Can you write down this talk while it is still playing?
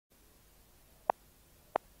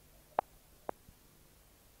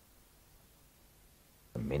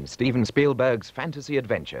Doom in Steven Spielberg's fantasy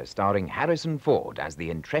adventure starring Harrison Ford as the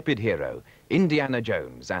intrepid hero, Indiana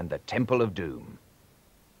Jones and the Temple of Doom.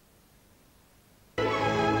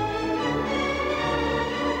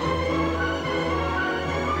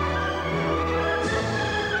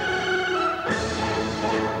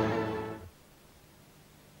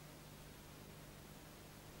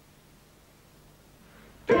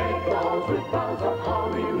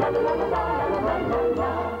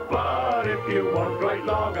 But if you want great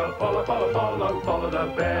lager, follow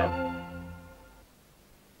the bear.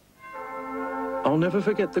 I'll never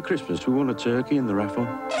forget the Christmas we won a turkey in the raffle.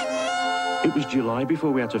 It was July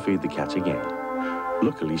before we had to feed the cat again.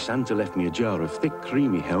 Luckily, Santa left me a jar of thick,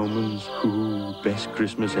 creamy Hellmann's. Ooh, best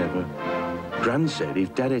Christmas ever. Gran said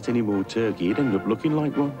if Dad ate any more turkey, he'd end up looking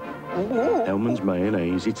like one. Hellmann's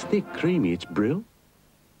mayonnaise, it's thick, creamy, it's brill.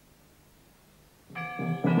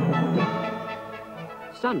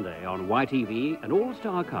 Sunday on ITV, an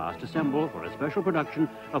all-star cast assemble for a special production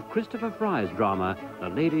of Christopher Fry's drama, The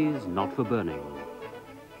Ladies Not for Burning.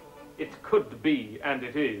 It could be, and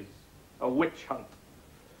it is, a witch hunt.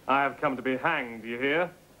 I have come to be hanged, you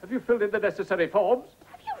hear? Have you filled in the necessary forms?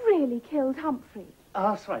 Have you really killed Humphrey?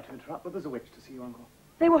 Sorry to interrupt, but there's a witch to see you, Uncle.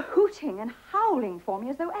 They were hooting and howling for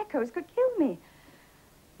me as though echoes could kill me.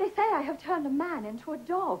 They say I have turned a man into a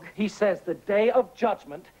dog. He says the day of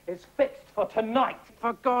judgment is fixed for tonight.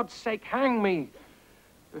 For God's sake, hang me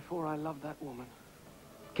before I love that woman.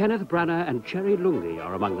 Kenneth Branagh and Cherry Lungi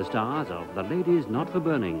are among the stars of The Ladies Not for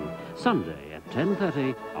Burning, Sunday at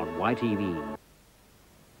 10:30 on ITV.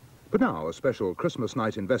 But now, a special Christmas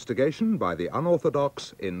night investigation by the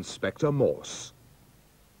unorthodox Inspector Morse.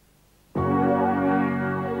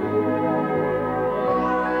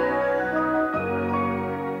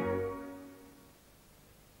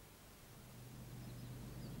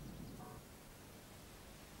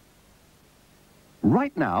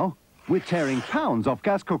 Right now, we're tearing pounds off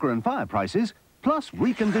gas cooker and fire prices, plus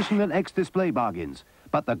recondition and ex-display bargains.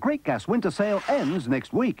 But the Great Gas Winter Sale ends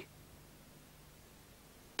next week.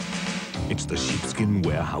 It's the Sheepskin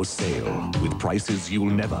Warehouse Sale, with prices you'll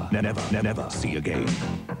never see again.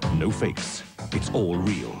 No fakes. It's all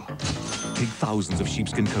real. Take thousands of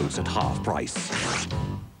sheepskin coats at half price.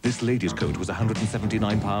 This lady's coat was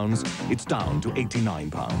 £179. It's down to £89.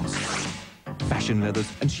 Fashion leathers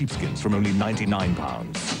and sheepskins from only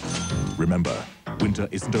 £99. Remember, winter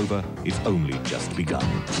isn't over, it's only just begun.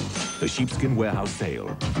 The Sheepskin Warehouse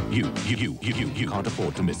Sale. You can't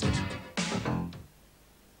afford to miss it.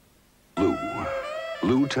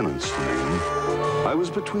 Lou Tennant's the name. I was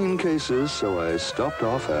between cases, so I stopped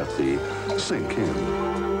off at the Sink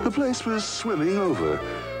Inn. The place was swimming over.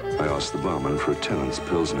 I asked the barman for a Tennant's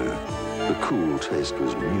Pilsner. The cool taste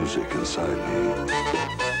was music inside me.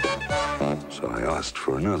 So I asked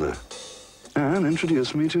for another. Anne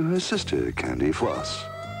introduced me to her sister, Candy Floss.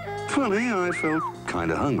 Funny, I felt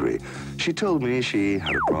kind of hungry. She told me she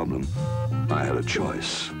had a problem. I had a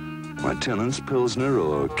choice. My Tennant's Pilsner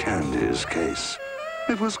or Candy's case.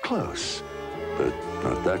 It was close, but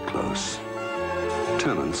not that close.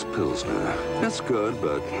 Tennant's Pilsner. It's good,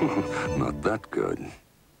 but not that good.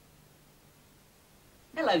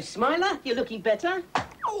 Hello, Smiler. You're looking better.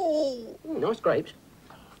 Oh, nice grapes.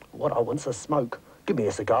 What I want's a smoke. Give me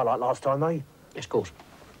a cigar like last time, eh? Yes, of course.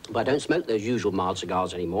 But I don't smoke those usual mild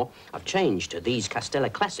cigars anymore. I've changed to these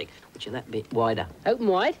Castella Classic, which are that bit wider. Open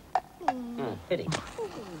wide. Pity.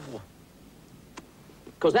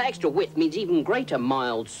 Because that extra width means even greater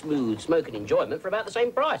mild, smooth smoking enjoyment for about the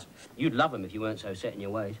same price. You'd love them if you weren't so set in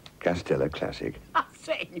your ways. Castella Classic.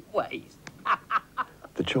 Set in your ways.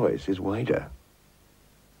 The choice is wider.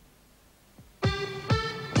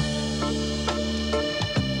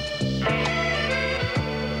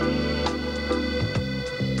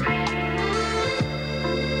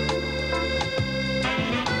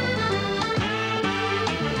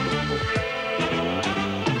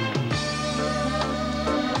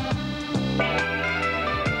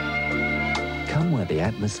 The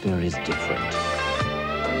atmosphere is different.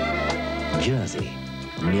 Jersey,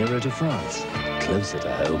 nearer to France, closer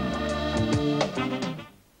to home.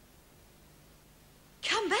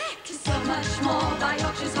 Come back to so much more by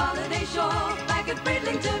Yorkshire's Holiday Shore, back at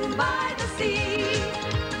Bridlington by the sea.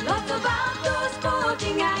 Lots of outdoor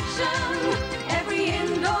sporting action, every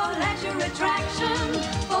indoor leisure attraction.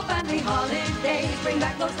 For family holidays, bring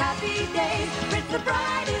back those happy days. It's the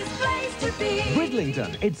brightest place to be.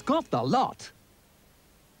 Bridlington, it's got the lot.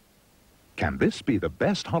 Can this be the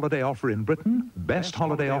best holiday offer in Britain? Best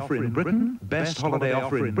holiday offer in Britain? Best holiday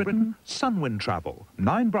offer in Britain? Sunwind Travel.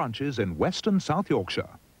 9 branches in West and South Yorkshire.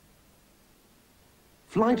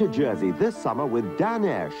 Fly to Jersey this summer with Dan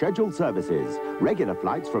Air scheduled services. Regular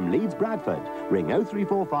flights from Leeds Bradford. Ring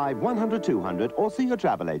 0345 100 200 or see your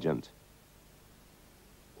travel agent.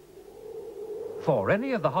 For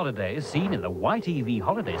any of the holidays seen in the ITV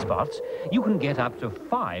holiday spots, you can get up to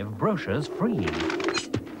 5 brochures free.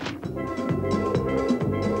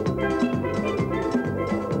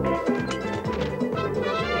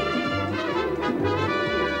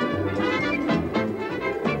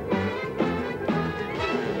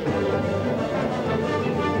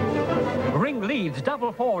 Ring Leeds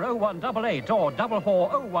 440188 or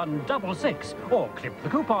 440166 or clip the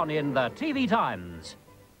coupon in the TV Times.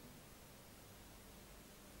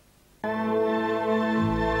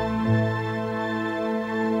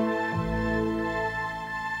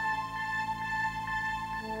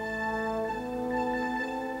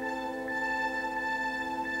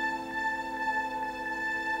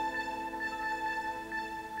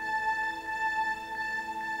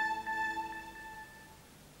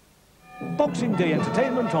 Boxing Day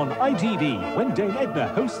entertainment on ITV when Dame Edna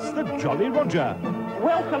hosts the Jolly Roger.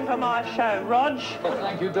 Welcome to my show, Rog. Well,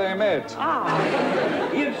 thank you, Dame Ed.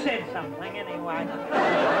 Ah, you said something anyway.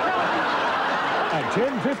 At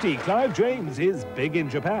 10:50, Clive James is big in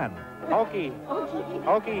Japan.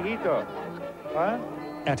 Hito. Huh?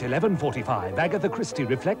 At 11:45, Agatha Christie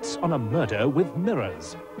reflects on a murder with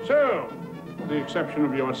mirrors. So, with the exception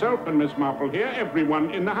of yourself and Miss Marple here, everyone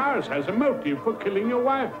in the house has a motive for killing your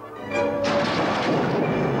wife.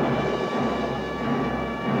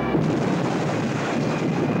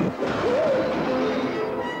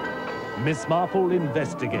 Miss Marple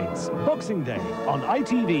investigates. Boxing Day on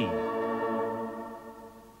ITV.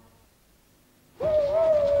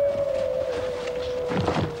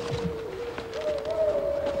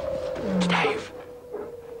 Dave,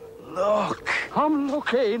 look. I'm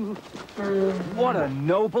looking. What a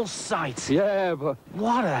noble sight. Yeah, but...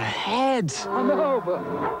 What a head. I know, but...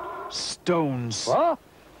 Stones. What?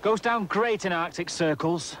 Goes down great in Arctic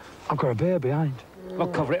circles. I've got a bear behind. Well,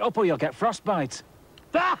 cover it up or you'll get frostbite.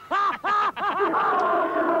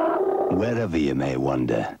 Wherever you may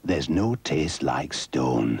wander, there's no taste like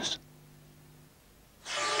stones.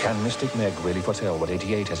 Can Mystic Meg really foretell what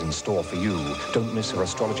 88 has in store for you? Don't miss her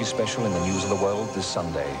astrology special in the News of the World this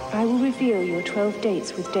Sunday. I will reveal your 12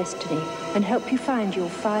 dates with destiny and help you find your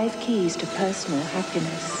 5 keys to personal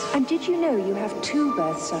happiness. And did you know you have 2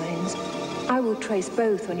 birth signs? I will trace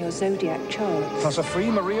both on your zodiac chart. Plus a free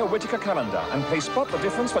Maria Whittaker calendar and play Spot the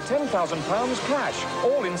Difference for £10,000 cash.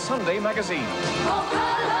 All in Sunday magazine. More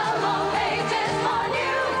color, more pages, more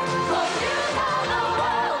news, more news on the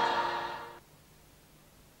world.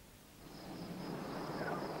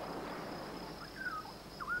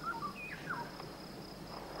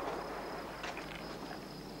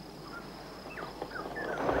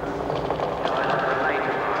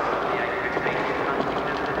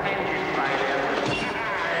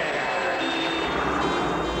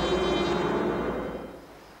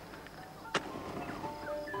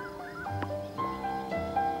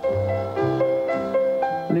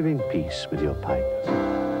 Live in peace with your pipes.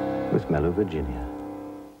 With Mellow Virginia.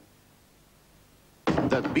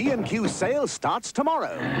 The B&Q sale starts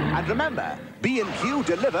tomorrow. And remember, B&Q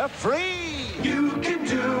deliver free! You can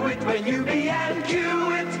do it when you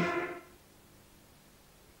B&Q it.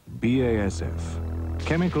 BASF.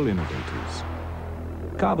 Chemical innovators.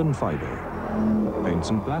 Carbon fiber. Paints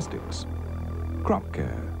and plastics. Crop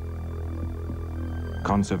care.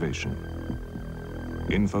 Conservation.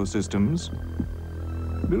 Info systems.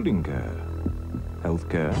 Building care. Health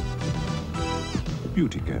care.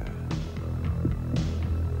 Beauty care.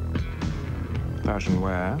 Fashion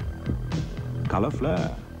wear. Color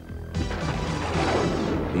flair.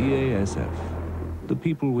 BASF. The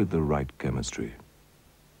people with the right chemistry.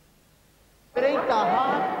 It ain't the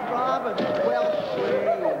heart throbbing, well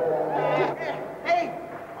Hey,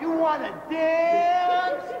 you want to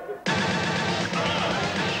dance?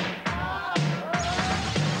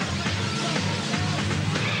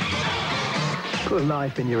 Put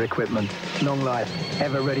life in your equipment. Long life,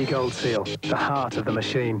 ever-ready Gold Seal. The heart of the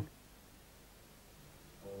machine.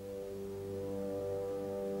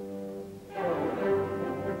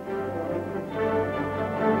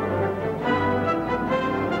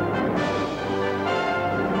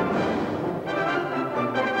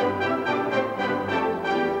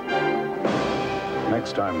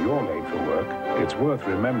 Next time you're late for work, it's worth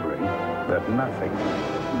remembering that nothing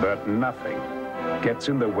gets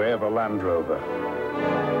in the way of a Land Rover.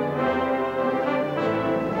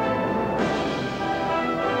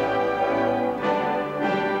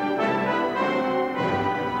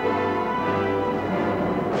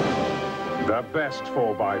 The best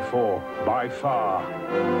 4x4, by far.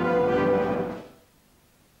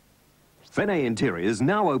 Fenay Interiors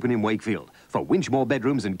now open in Wakefield. For Winchmore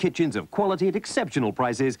bedrooms and kitchens of quality at exceptional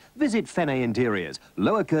prices, visit Fenay Interiors,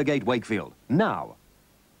 Lower Kergate, Wakefield, now.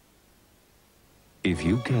 If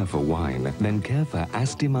you care for wine, then care for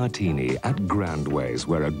Asti Martini at Grandways,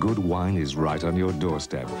 where a good wine is right on your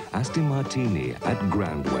doorstep. Asti Martini at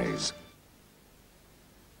Grandways.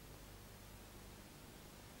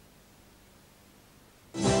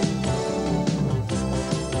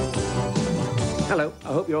 Hello, I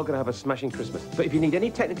hope you're all going to have a smashing Christmas. But if you need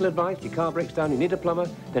any technical advice, your car breaks down, you need a plumber,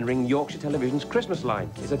 then ring Yorkshire Television's Christmas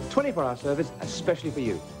line. It's a 24-hour service, especially for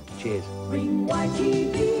you. Cheers. Ring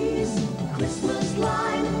ITV's Christmas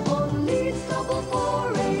line on Leeds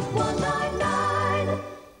 448 199.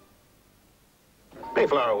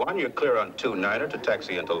 Mayflower 1, you're clear on 29er to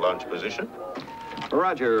taxi into launch position.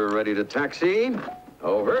 Roger, ready to taxi.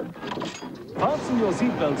 Over. Fasten your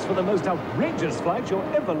seatbelts for the most outrageous flight you're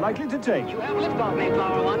ever likely to take. You have liftoff,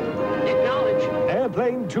 Mayflower 1. Acknowledge.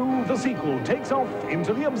 Airplane 2, the sequel, takes off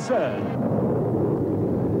into the absurd.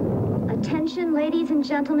 Attention, ladies and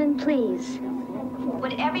gentlemen, please.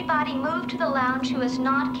 Would everybody move to the lounge who is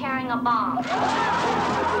not carrying a bomb?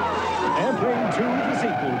 Airplane 2, the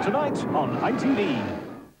sequel, tonight on ITV.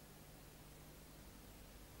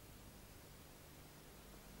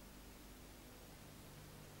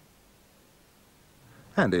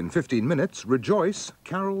 And in 15 minutes, rejoice,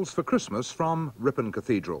 carols for Christmas from Ripon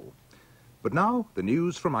Cathedral. But now, the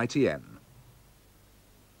news from ITN.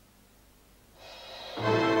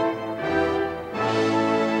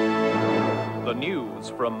 The news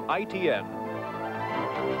from ITN.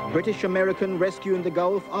 British-American rescue in the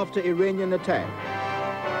Gulf after Iranian attack.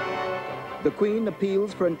 The Queen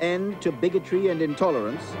appeals for an end to bigotry and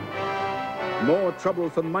intolerance. More trouble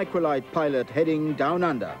for microlight pilot heading down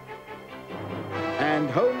under. And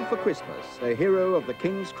Home for Christmas, a hero of the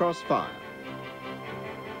King's Cross fire.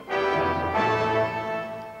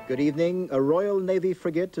 Good evening. A Royal Navy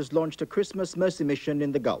frigate has launched a Christmas mercy mission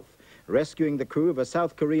in the Gulf, rescuing the crew of a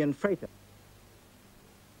South Korean freighter.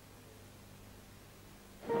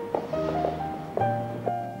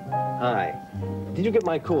 Hi. Did you get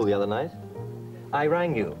my call the other night? I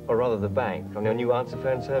rang you, or rather the bank, on your new answer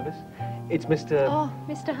phone service. It's Mr... Oh,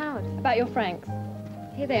 Mr. Howard, about your francs.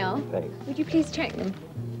 Here they are. Thanks. Would you please check them?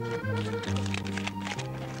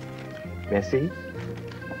 Merci.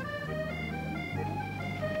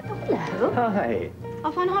 Hello. Hi.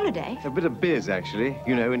 Off on holiday? A bit of biz, actually.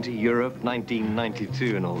 You know, into Europe,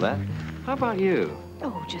 1992 and all that. How about you?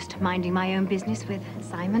 Oh, just minding my own business with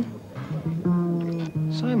Simon.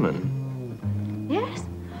 Simon? Yes.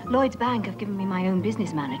 Lloyd's Bank have given me my own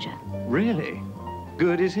business manager. Really?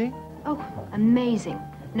 Good, is he? Oh, amazing.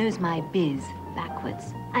 Knows my biz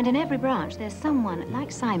backwards. And in every branch, there's someone like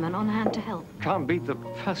Simon on hand to help. Can't beat the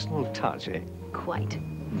personal touch, eh? Quite.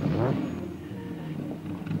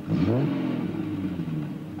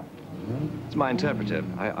 It's my interpreter.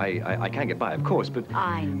 I can't get by, of course, but...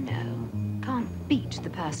 I know. Can't beat the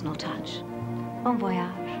personal touch. Bon voyage.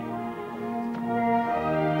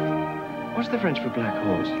 What's the French for black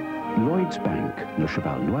horse? Lloyd's Bank, Le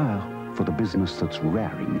Cheval Noir, for the business that's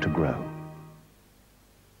raring to grow.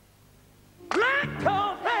 Black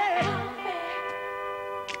coffee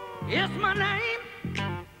is my name.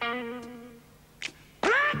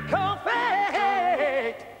 Black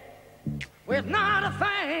coffee with not a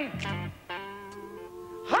thing.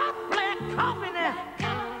 Hot black coffee now,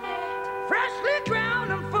 freshly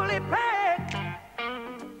ground and fully packed.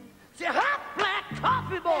 See, hot black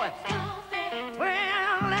coffee, boys.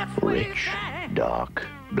 Well, that's Rich, dark,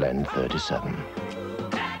 blend 37.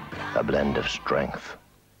 A blend of strength.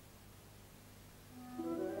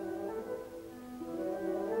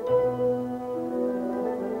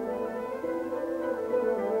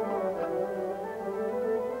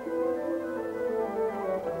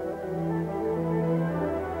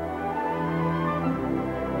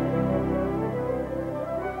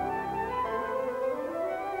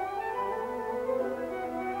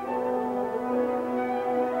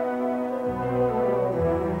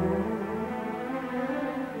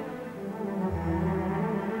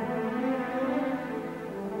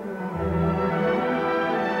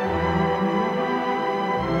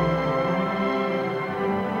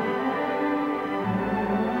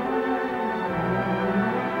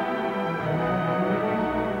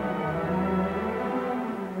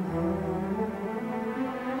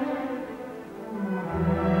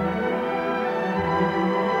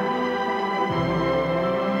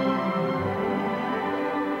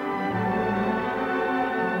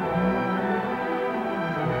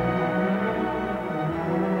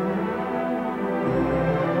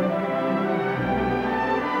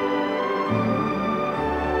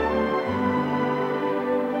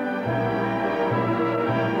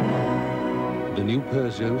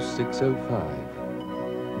 Peugeot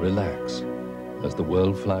 605. Relax as the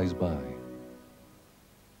world flies by.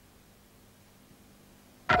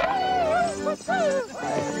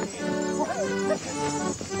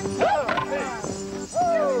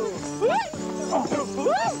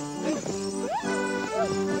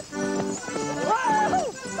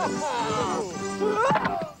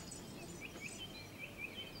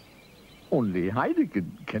 Only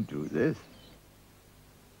Heineken can do this.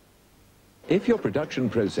 If your production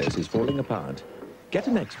process is falling apart, get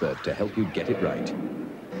an expert to help you get it right.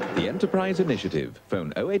 The Enterprise Initiative.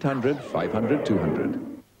 Phone 0800 500 200.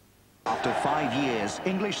 After 5 years,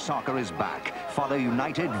 English soccer is back. Follow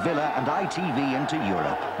United, Villa and ITV into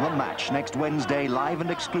Europe. The match next Wednesday, live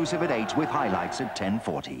and exclusive at 8 with highlights at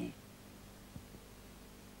 10:40.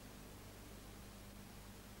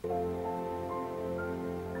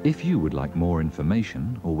 If you would like more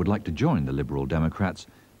information or would like to join the Liberal Democrats,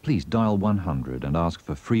 please dial 100 and ask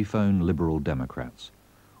for Free Phone Liberal Democrats.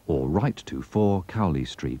 Or write to 4 Cowley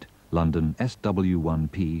Street, London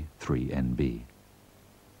SW1P 3NB.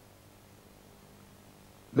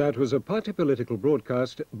 That was a party political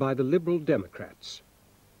broadcast by the Liberal Democrats.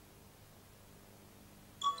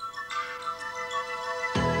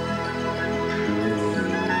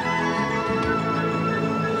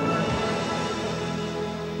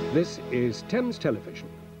 This is Thames Television.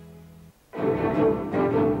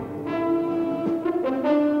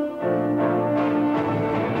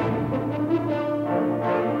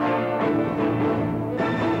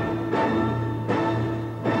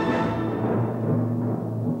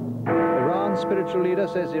 Spiritual leader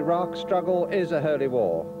says Iraq's struggle is a holy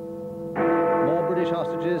war. More British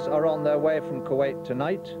hostages are on their way from Kuwait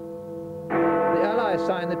tonight. The Allies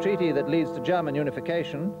signed the treaty that leads to German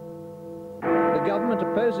unification. The government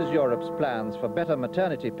opposes Europe's plans for better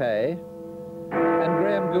maternity pay. And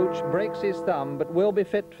Graham Gooch breaks his thumb but will be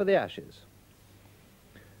fit for the ashes.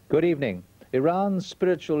 Good evening. Iran's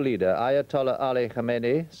spiritual leader, Ayatollah Ali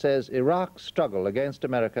Khamenei, says Iraq's struggle against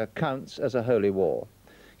America counts as a holy war.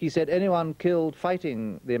 He said anyone killed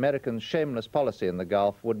fighting the Americans' shameless policy in the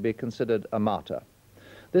Gulf would be considered a martyr.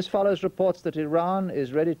 This follows reports that Iran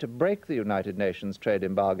is ready to break the United Nations trade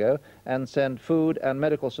embargo and send food and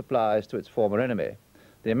medical supplies to its former enemy.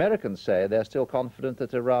 The Americans say they're still confident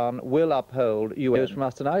that Iran will uphold UN. News from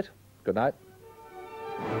us tonight. Good night.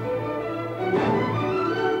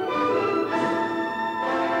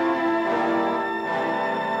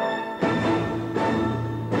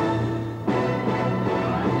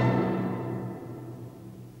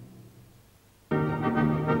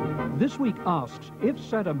 This Week asks, if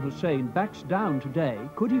Saddam Hussein backs down today,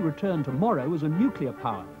 could he return tomorrow as a nuclear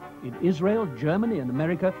power? In Israel, Germany and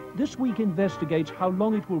America, This Week investigates how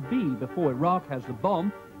long it will be before Iraq has the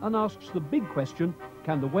bomb and asks the big question,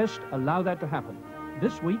 can the West allow that to happen?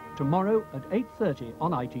 This Week, tomorrow at 8:30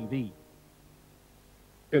 on ITV.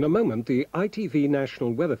 In a moment, the ITV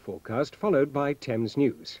National Weather Forecast, followed by Thames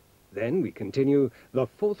News. Then we continue the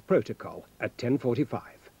Fourth Protocol at 10:45.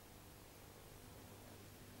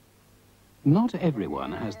 Not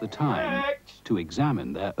everyone has the time to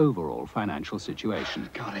examine their overall financial situation.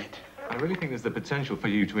 Got it. I really think there's the potential for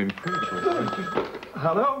you to improve your pension.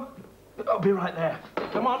 Hello? I'll be right there.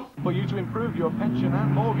 Come on, for you to improve your pension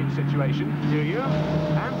and mortgage situation, do you?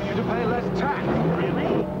 And for you to pay less tax.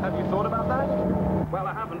 Really? Have you thought about that? Well,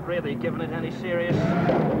 I haven't really given it any serious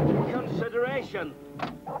consideration.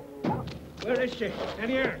 Where is she? In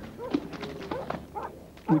here.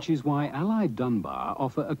 Which is why Allied Dunbar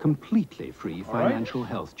offer a completely free financial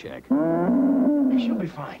health check. She'll be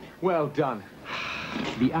fine. Well done.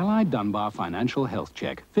 The Allied Dunbar Financial Health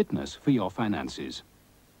Check. Fitness for your finances.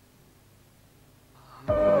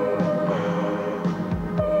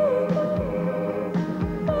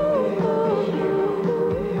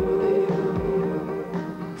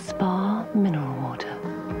 Spa mineral water.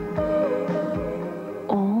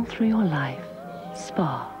 All through your life,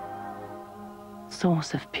 Spa.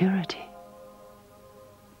 Source of purity.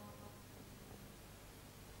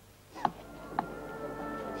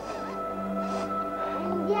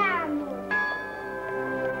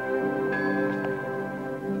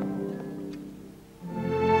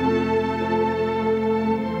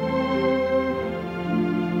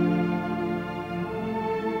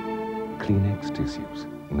 Kleenex tissues,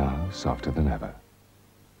 now softer than ever.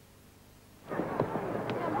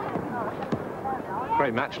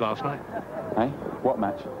 Great match last night. Eh? What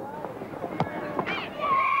match?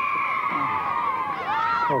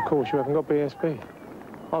 Oh, of course, you haven't got BSB.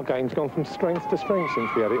 Our game's gone from strength to strength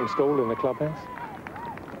since we had it installed in the clubhouse.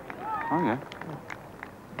 Oh, yeah.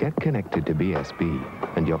 Get connected to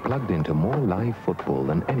BSB and you're plugged into more live football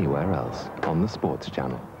than anywhere else on the Sports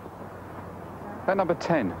Channel. That number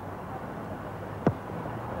 10.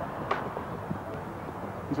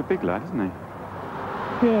 He's a big lad, isn't he?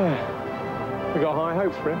 Yeah, we got high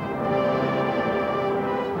hopes for him.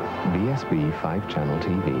 BSB 5-channel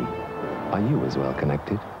TV. Are you as well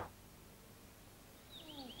connected?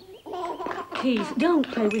 Keith,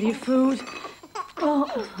 don't play with your food.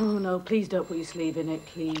 Oh no, please don't put your sleeve in it,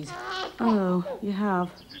 please. Oh, you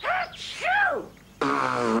have.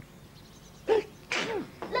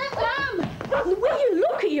 Will you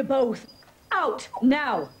look at you both? Out,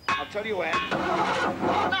 now. I'll tell you when.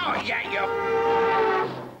 Oh, yeah, you.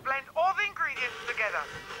 Blend all the ingredients together.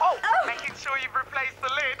 Oh, making sure you've replaced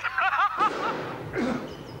the lid.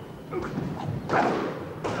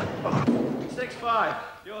 6-5,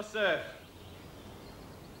 your serve.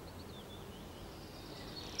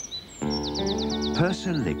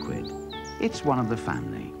 Persa Liquid. It's one of the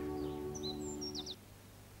family.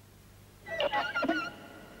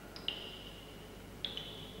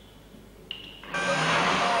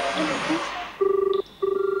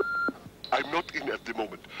 I'm not in at the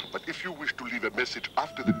moment, but if you wish to leave a message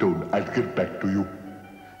after the tone, I'll get back to you.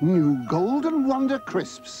 New Golden Wonder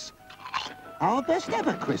Crisps. Our best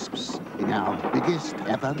ever crisps in our biggest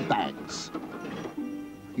ever bags.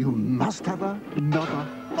 You must have another.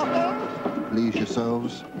 Please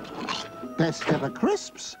yourselves. Best ever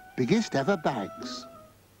crisps, biggest ever bags.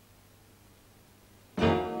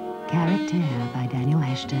 Character by Daniel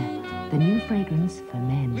Hester, the new fragrance for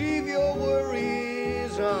men. Leave your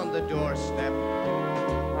worries on the doorstep.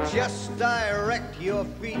 Just direct your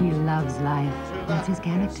feet. He loves life. That's his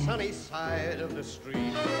character. Sunny side of the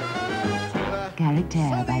street.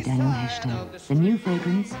 Character by Daniel Hester, the new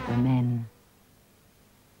fragrance for men.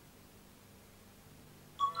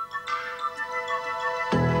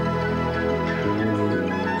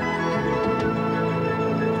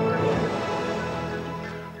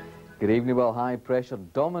 Good evening. Well, high pressure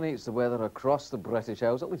dominates the weather across the British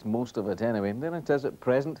Isles, at least most of it anyway. There it is at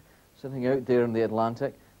present, sitting out there in the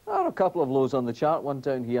Atlantic. There are a couple of lows on the chart, one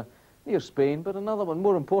down here near Spain, but another one,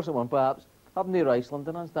 more important one perhaps, up near Iceland,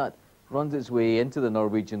 and as that runs its way into the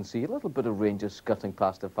Norwegian Sea, a little bit of rain just skirting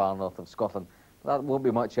past the far north of Scotland. That won't be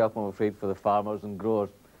much help, I'm afraid, for the farmers and growers.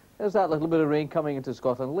 There's that little bit of rain coming into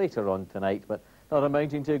Scotland later on tonight, but not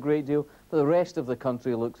amounting to a great deal. But the rest of the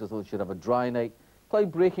country looks as though it should have a dry night. Cloud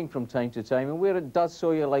breaking from time to time, and where it does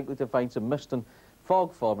so, you're likely to find some mist and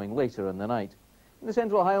fog forming later in the night. In the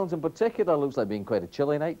Central Highlands in particular, looks like being quite a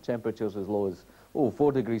chilly night. Temperatures as low as,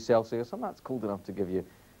 4 degrees Celsius, and that's cold enough to give you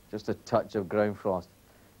just a touch of ground frost.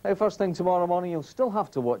 Now, first thing tomorrow morning, you'll still have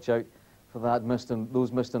to watch out for that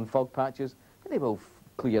those mist and fog patches, but they will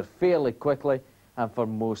clear fairly quickly, and for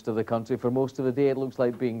most of the country, for most of the day, it looks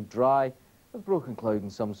like being dry, with broken cloud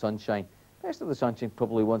and some sunshine. Rest of the sunshine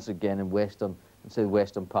probably once again in western and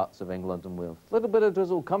southwestern parts of England and Wales. A little bit of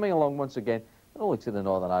drizzle coming along once again, but only to the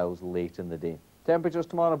Northern Isles late in the day. Temperatures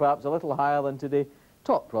tomorrow perhaps a little higher than today.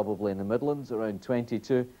 Top probably in the Midlands, around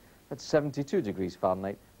 22. That's 72 degrees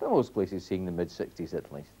Fahrenheit, but most places seeing the mid-60s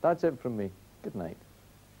at least. That's it from me. Good night.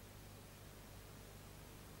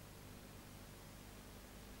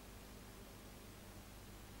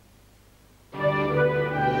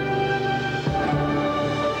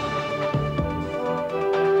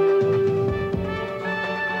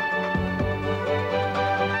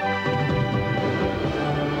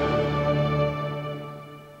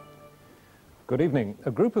 Good evening.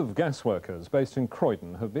 A group of gas workers based in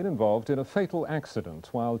Croydon have been involved in a fatal accident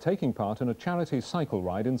while taking part in a charity cycle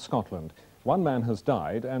ride in Scotland. One man has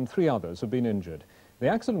died and 3 others have been injured. The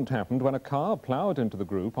accident happened when a car ploughed into the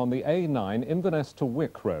group on the A9 Inverness to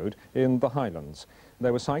Wick road in the Highlands.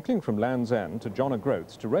 They were cycling from Land's End to John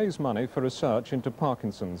O'Groats to raise money for research into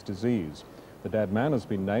Parkinson's disease. The dead man has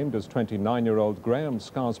been named as 29-year-old Graham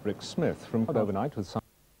Scarsbrick Smith from overnight with some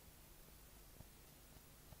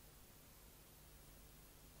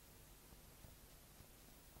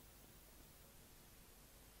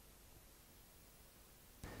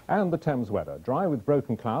And the Thames weather. Dry with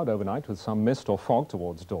broken cloud overnight with some mist or fog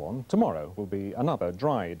towards dawn. Tomorrow will be another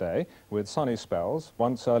dry day with sunny spells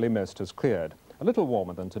once early mist has cleared. A little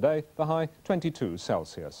warmer than today, the high 22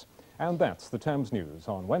 Celsius. And that's the Thames News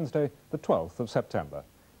on Wednesday, the 12th of September.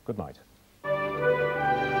 Good night.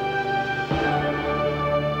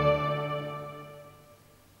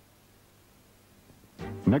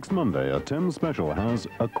 Next Monday, a Thames special has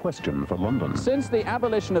a question for London. Since the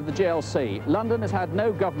abolition of the GLC, London has had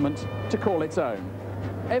no government to call its own.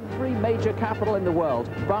 every major capital in the world,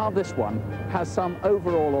 bar this one, has some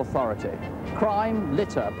overall authority. Crime,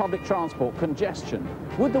 litter, public transport, congestion.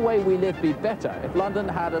 Would the way we live be better if London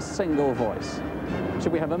had a single voice?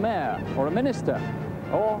 Should we have a mayor or a minister?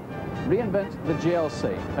 Or reinvent the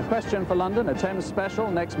GLC? A question for London, a Thames special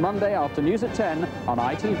next Monday after news at 10 on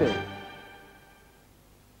ITV.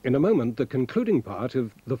 In a moment, the concluding part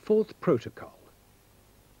of the fourth protocol.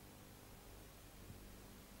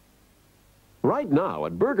 Right now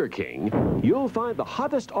at Burger King, you'll find the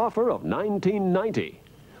hottest offer of 1990.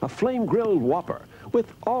 A flame-grilled Whopper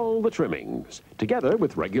with all the trimmings, together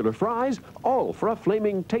with regular fries, all for a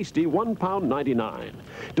flaming tasty £1.99.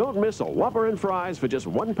 Don't miss a Whopper and fries for just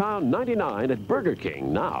 £1.99 at Burger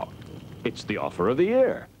King now. It's the offer of the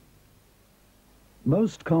year.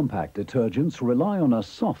 Most compact detergents rely on a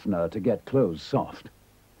softener to get clothes soft.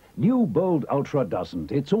 New Bold Ultra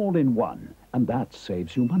doesn't. It's all in one, and that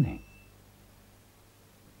saves you money.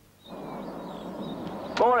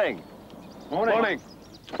 Morning. Morning.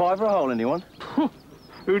 Fiver a hole, anyone?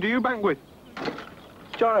 Who do you bank with?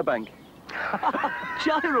 Gyrobank.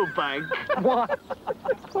 Gyrobank? Why?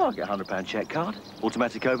 Well, I'll get a £100 check card.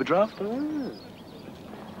 Automatic overdraft.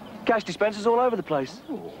 Cash dispensers all over the place.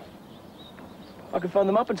 I can phone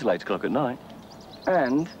them up until 8 o'clock at night.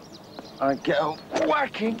 And I get a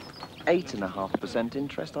whacking 8.5%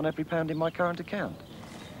 interest on every pound in my current account.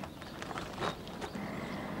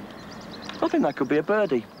 I think that could be a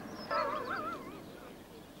birdie.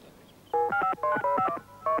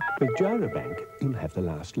 With Gyrobank, you'll have the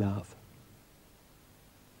last laugh.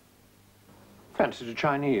 Fancied a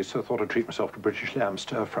Chinese, so thought I'd treat myself to British lamb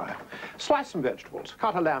stir-fry. Slice some vegetables,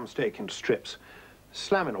 cut a lamb steak into strips,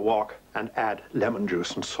 slam in a wok, and add lemon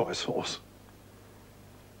juice and soy sauce.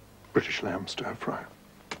 British lamb stir-fry.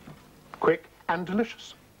 Quick and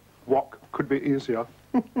delicious. Wok could be easier.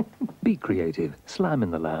 Be creative. Slam in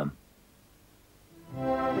the lamb.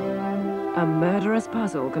 A murderous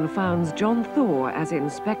puzzle confounds John Thor as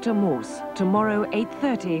Inspector Morse. Tomorrow,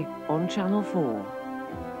 8:30 on Channel 4.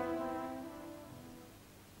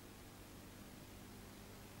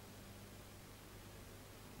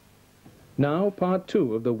 Now, part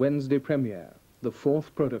 2 of the Wednesday premiere, the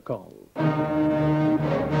fourth protocol.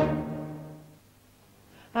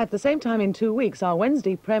 At the same time in 2 weeks, our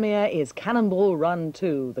Wednesday premiere is Cannonball Run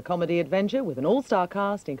 2, the comedy adventure with an all-star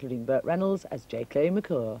cast, including Burt Reynolds as J. Clay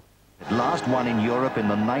McClure. Last one in Europe in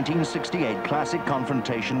the 1968 classic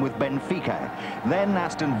confrontation with Benfica. Then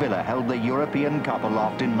Aston Villa held the European Cup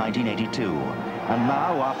aloft in 1982. And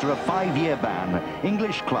now, after a 5-year ban,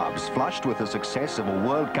 English clubs, flushed with the success of a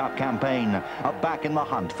World Cup campaign, are back in the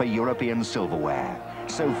hunt for European silverware.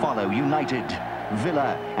 So follow United,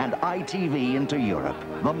 Villa and ITV into Europe.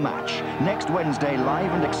 The Match, next Wednesday,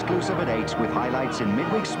 live and exclusive at 8, with highlights in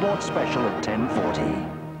midweek sports special at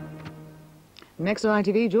 10:40. Next on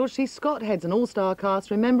ITV, George C. Scott heads an all-star cast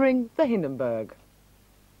remembering the Hindenburg.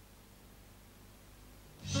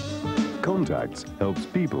 Contacts helps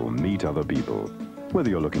people meet other people. Whether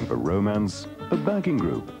you're looking for romance, a banking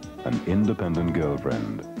group, an independent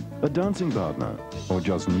girlfriend, a dancing partner, or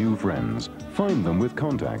just new friends, find them with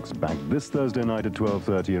Contacts, back this Thursday night at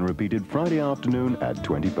 12:30 and repeated Friday afternoon at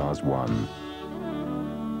 1:20.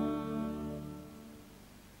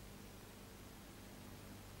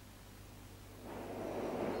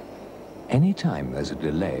 Anytime there's a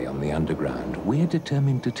delay on the Underground, we're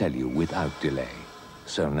determined to tell you without delay.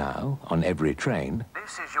 So now, on every train,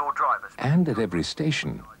 This is your driver's... and at every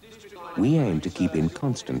station, we aim to keep in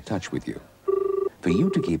constant touch with you. For you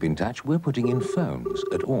to keep in touch, we're putting in phones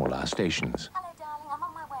at all our stations.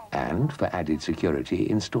 And for added security,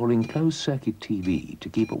 installing closed-circuit TV to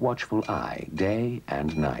keep a watchful eye day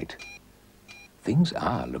and night. Things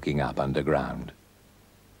are looking up underground.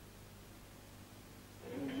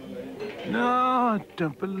 No, I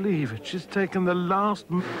don't believe it. She's taken the last...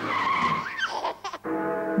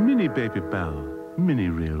 Mini Baby Bell. Mini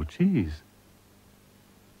real cheese.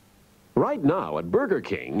 Right now at Burger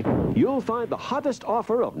King, you'll find the hottest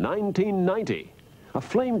offer of 1990. A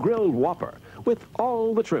flame-grilled Whopper with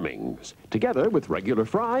all the trimmings, together with regular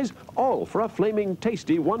fries, all for a flaming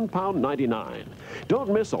tasty £1.99.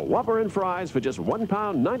 Don't miss a Whopper and fries for just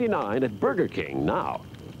 £1.99 at Burger King now.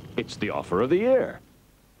 It's the offer of the year.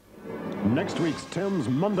 Next week's Thames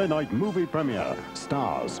Monday night movie premiere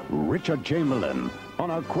stars Richard Chamberlain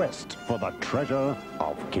on a quest for the treasure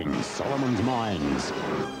of King Solomon's mines.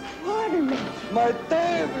 Pardon me. My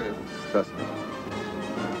David! Trust me.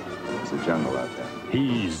 It's a jungle out there.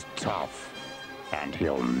 He's tough, and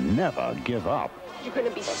he'll never give up. You're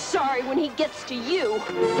gonna be sorry when he gets to you.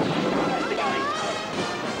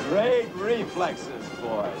 Great reflexes.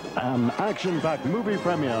 boy. An action-packed movie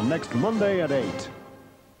premiere next Monday at 8.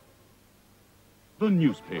 The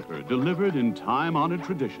newspaper, delivered in time-honored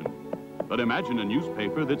tradition. But imagine a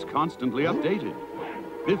newspaper that's constantly updated.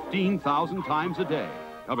 15,000 times a day.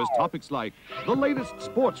 Covers topics like the latest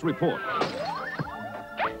sports report,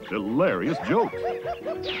 hilarious jokes,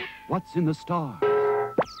 what's in the stars,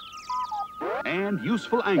 and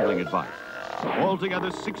useful angling advice.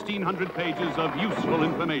 Altogether 1,600 pages of useful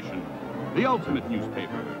information. The ultimate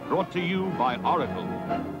newspaper, brought to you by Oracle.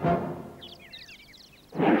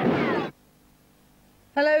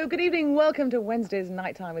 Hello, good evening. Welcome to Wednesday's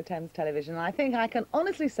Nighttime with Thames Television. I think I can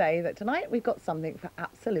honestly say that tonight we've got something for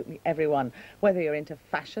absolutely everyone. Whether you're into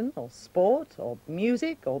fashion or sport or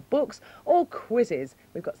music or books or quizzes,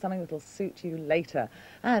 we've got something that'll suit you later.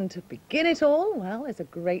 And to begin it all, well, it's a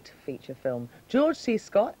great feature film. George C.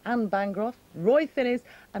 Scott, Anne Bancroft, Roy Finnis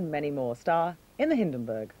and many more star in the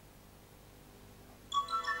Hindenburg.